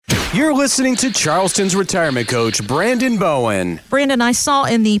You're listening to Charleston's retirement coach, Brandon Bowen. Brandon, I saw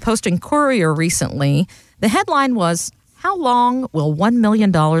in the Post-Courier recently, the headline was, "How long will $1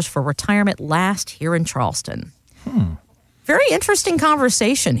 million for retirement last here in Charleston?" Very interesting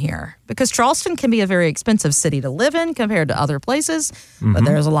conversation here, because Charleston can be a very expensive city to live in compared to other places, but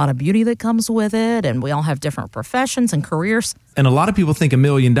there's a lot of beauty that comes with it, and we all have different professions and careers. And a lot of people think $1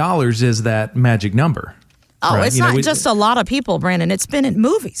 million is that magic number. Oh, right? it's not just a lot of people, Brandon. It's been in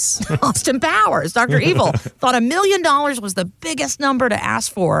movies. Austin Powers, Dr. Evil, thought $1 million was the biggest number to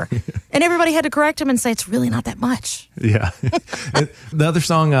ask for. And everybody had to correct him and say, it's really not that much. Yeah. The other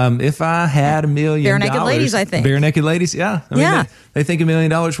song, If I Had $1 Million. Bare Naked Ladies, I think. Bare Naked Ladies, yeah. I mean, Yeah. They think $1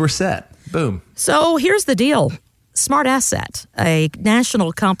 million, we're set. Boom. So here's the deal. Smart Asset, a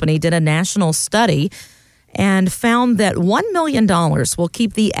national company, did a national study and found that $1 million will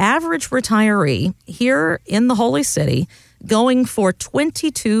keep the average retiree here in the Holy City going for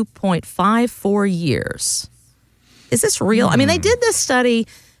 22.54 years. Is this real? I mean, they did this study,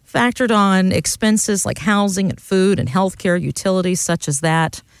 factored on expenses like housing and food and healthcare, utilities such as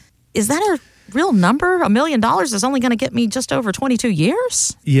that. Is that a real number? $1 million is only going to get me just over 22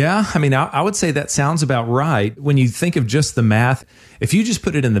 years? Yeah, I mean, I would say that sounds about right. When you think of just the math, if you just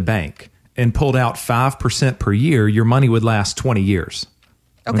put it in the bank and pulled out 5% per year, your money would last 20 years.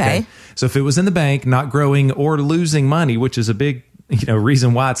 Okay. So if it was in the bank, not growing or losing money, which is a big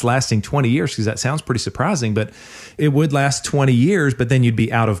reason why it's lasting 20 years, because that sounds pretty surprising, but it would last 20 years, but then you'd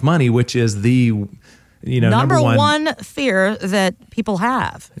be out of money, which is the number one fear that people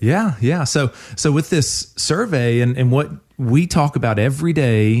have. Yeah. So with this survey and what we talk about every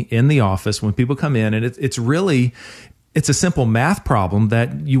day in the office when people come in, and it's a simple math problem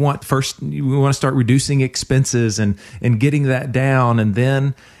that you want to start reducing expenses and getting that down, and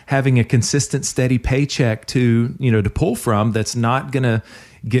then having a consistent, steady paycheck to pull from that's not going to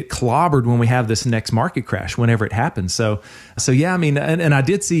get clobbered when we have this next market crash, whenever it happens. So yeah, I mean, and I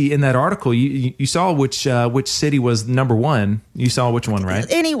did see in that article, you saw which city was number one. You saw which one, right?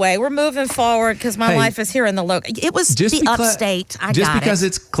 Anyway, we're moving forward because my life is here in the local. It was upstate. Just because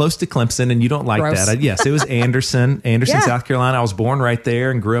it's close to Clemson and you don't like Gross. that. Yes, it was Anderson, Yeah. South Carolina. I was born right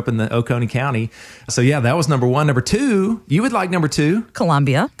there and grew up in the Oconee County. So yeah, that was number one. Number two, you would like number two?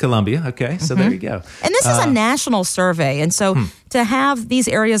 Columbia. Okay, so there you go. And this is a national survey. And so to have these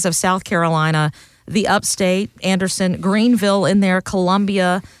areas of South Carolina, the upstate, Anderson, Greenville in there,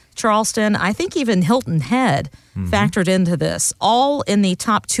 Columbia, Charleston, I think even Hilton Head factored into this, all in the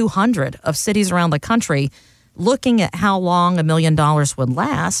top 200 of cities around the country, looking at how long $1 million would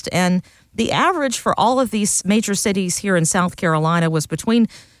last. And the average for all of these major cities here in South Carolina was between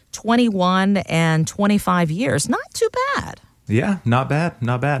 21 and 25 years. Not too bad. Yeah, not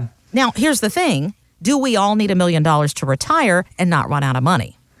bad. Now, here's the thing. Do we all need $1 million to retire and not run out of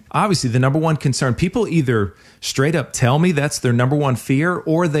money? Obviously, the number one concern, people either straight up tell me that's their number one fear,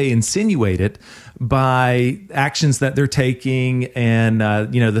 or they insinuate it by actions that they're taking and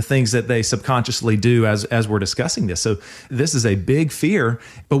the things that they subconsciously do as we're discussing this. So this is a big fear,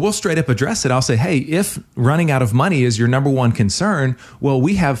 but we'll straight up address it. I'll say, hey, if running out of money is your number one concern, well,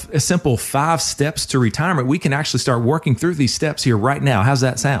 we have a simple 5 steps to retirement. We can actually start working through these steps here right now. How's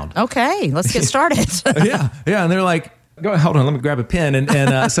that sound? Okay, let's get started. Yeah. And they're like, go ahead, hold on, let me grab a pen.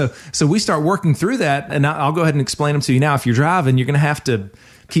 And so we start working through that, and I'll go ahead and explain them to you now. If you're driving, you're going to have to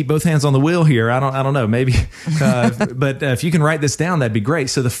keep both hands on the wheel here. I don't know, maybe. But if you can write this down, that'd be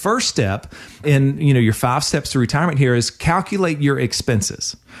great. So the first step in your 5 steps to retirement here is calculate your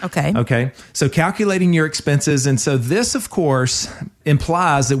expenses. Okay. So calculating your expenses. And so this, of course,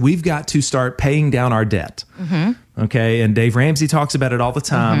 implies that we've got to start paying down our debt. Okay. And Dave Ramsey talks about it all the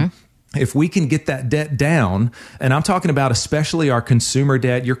time. If we can get that debt down, and I'm talking about especially our consumer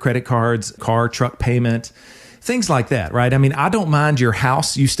debt, your credit cards, car, truck payment, things like that, right? I mean, I don't mind your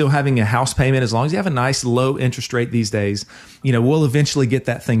house, you still having a house payment, as long as you have a nice low interest rate these days, we'll eventually get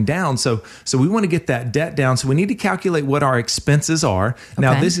that thing down. So we want to get that debt down. So we need to calculate what our expenses are.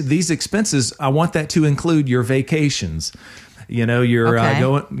 Now, these expenses, I want that to include your vacations. You're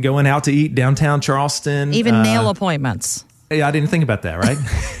going out to eat downtown Charleston. Even nail appointments. Yeah, I didn't think about that, right?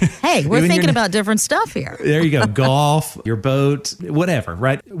 Hey, we're thinking about different stuff here. There you go. Golf, your boat, whatever,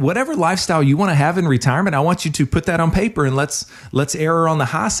 right? Whatever lifestyle you want to have in retirement, I want you to put that on paper, and let's err on the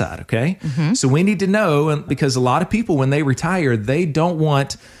high side, okay? So we need to know, because a lot of people, when they retire, they don't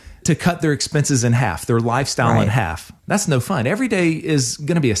want to cut their expenses in half, their lifestyle in half. That's no fun. Every day is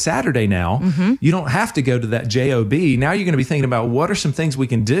going to be a Saturday now. You don't have to go to that JOB. Now you're going to be thinking about what are some things we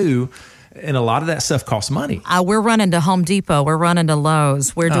can do And a lot of that stuff costs money. We're running to Home Depot. We're running to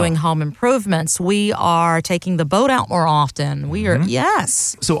Lowe's. We're doing home improvements. We are taking the boat out more often. We are,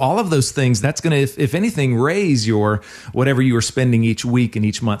 yes. So all of those things, that's going to, if anything, raise your whatever you are spending each week and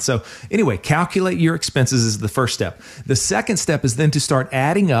each month. So anyway, calculate your expenses is the first step. The second step is then to start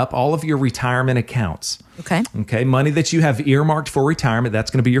adding up all of your retirement accounts. Okay. Money that you have earmarked for retirement.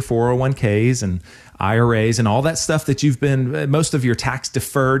 That's going to be your 401ks and IRAs and all that stuff that you've been, most of your tax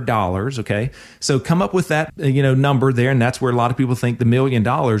deferred dollars. Okay. So come up with that, number there. And that's where a lot of people think the $1 million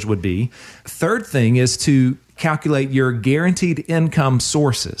would be. Third thing is to calculate your guaranteed income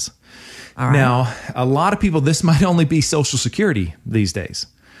sources. All right. Now, a lot of people, this might only be Social Security these days,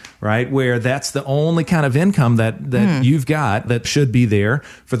 right? Where that's the only kind of income that you've got that should be there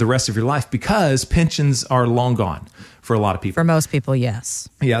for the rest of your life, because pensions are long gone for a lot of people. For most people, yes.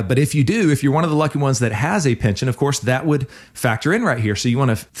 Yeah, but if you're one of the lucky ones that has a pension, of course, that would factor in right here. So you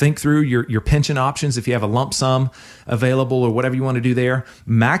want to think through your pension options if you have a lump sum available or whatever you want to do there.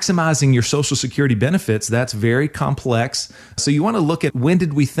 Maximizing your Social Security benefits, that's very complex. So you want to look at, when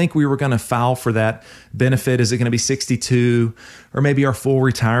did we think we were going to file for that benefit? Is it going to be 62 or maybe our full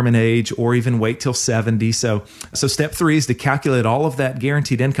retirement age, or even wait till 70? So step 3 is to calculate all of that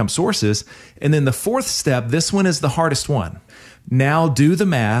guaranteed income sources. And then the fourth step, this one is the hardest one. Now do the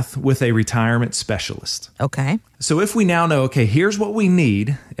math with a retirement specialist. Okay. So if we now know, okay, here's what we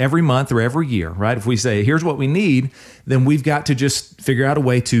need every month or every year, right? If we say, here's what we need, then we've got to just figure out a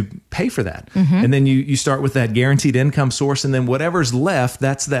way to pay for that. And then you start with that guaranteed income source, and then whatever's left,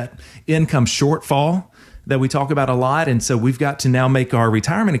 that's that income shortfall that we talk about a lot. And so we've got to now make our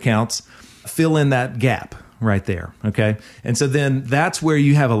retirement accounts fill in that gap right there. Okay. And so then that's where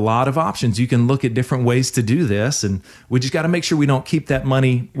you have a lot of options. You can look at different ways to do this. And we just got to make sure we don't keep that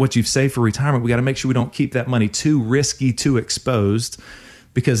money, what you've saved for retirement, we got to make sure we don't keep that money too risky, too exposed.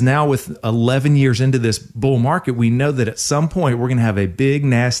 Because now with 11 years into this bull market, we know that at some point we're going to have a big,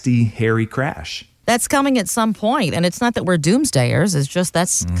 nasty, hairy crash. That's coming at some point. And it's not that we're doomsdayers. It's just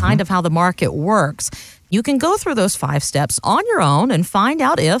that's kind of how the market works. You can go through those 5 steps on your own and find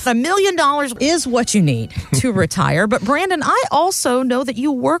out if $1 million is what you need to retire. But Brandon, I also know that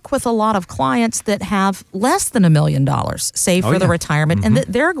you work with a lot of clients that have less than $1 million saved for the retirement, and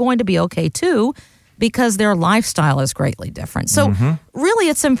that they're going to be okay too, because their lifestyle is greatly different. So really,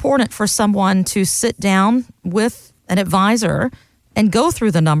 it's important for someone to sit down with an advisor and go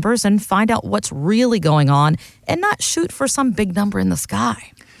through the numbers and find out what's really going on, and not shoot for some big number in the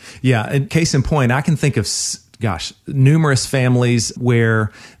sky. Yeah, and case in point, I can think of, numerous families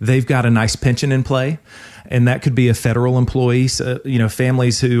where they've got a nice pension in play, and that could be a federal employee. So,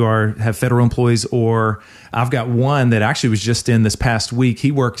 families who have federal employees, or I've got one that actually was just in this past week.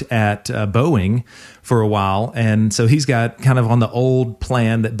 He worked at Boeing for a while, and so he's got kind of on the old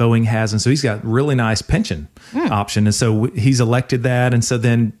plan that Boeing has, and so he's got really nice pension option, and so he's elected that, and so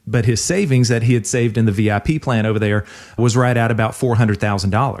then, but his savings that he had saved in the VIP plan over there was right at about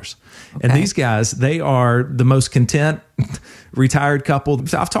 $400,000. And these guys, they are the most content retired couple.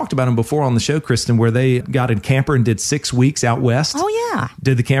 I've talked about them before on the show, Kristen, where they got a camper and did 6 weeks out west. Oh, yeah.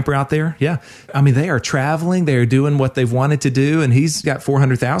 Did the camper out there. Yeah. I mean, they are traveling. They're doing what they've wanted to do. And he's got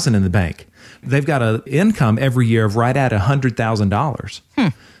 $400,000 in the bank. They've got an income every year of right at $100,000.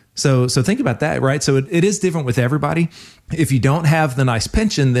 So think about that, right? So it is different with everybody. If you don't have the nice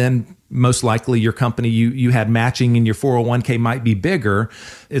pension, then most likely your company, you had matching in your 401k might be bigger.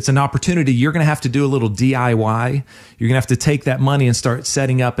 It's an opportunity. You're going to have to do a little DIY. You're going to have to take that money and start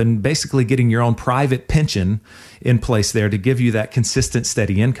setting up and basically getting your own private pension in place there to give you that consistent,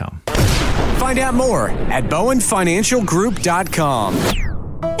 steady income. Find out more at bowenfinancialgroup.com.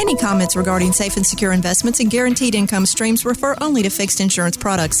 Any comments regarding safe and secure investments and guaranteed income streams refer only to fixed insurance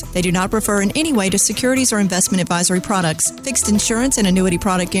products. They do not refer in any way to securities or investment advisory products. Fixed insurance and annuity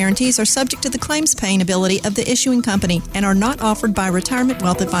product guarantees are subject to the claims paying ability of the issuing company and are not offered by Retirement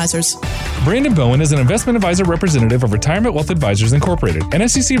Wealth Advisors. Brandon Bowen is an investment advisor representative of Retirement Wealth Advisors Incorporated, an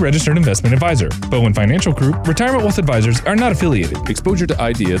SEC-registered investment advisor. Bowen Financial Group, Retirement Wealth Advisors are not affiliated. Exposure to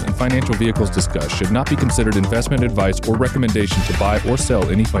ideas and financial vehicles discussed should not be considered investment advice or recommendation to buy or sell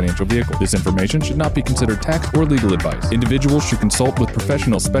any financial vehicle. This information should not be considered tax or legal advice. Individuals should consult with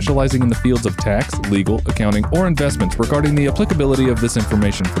professionals specializing in the fields of tax, legal, accounting, or investments regarding the applicability of this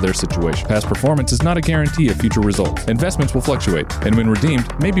information for their situation. Past performance is not a guarantee of future results. Investments will fluctuate, and when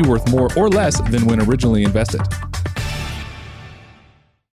redeemed, may be worth more or less than when originally invested.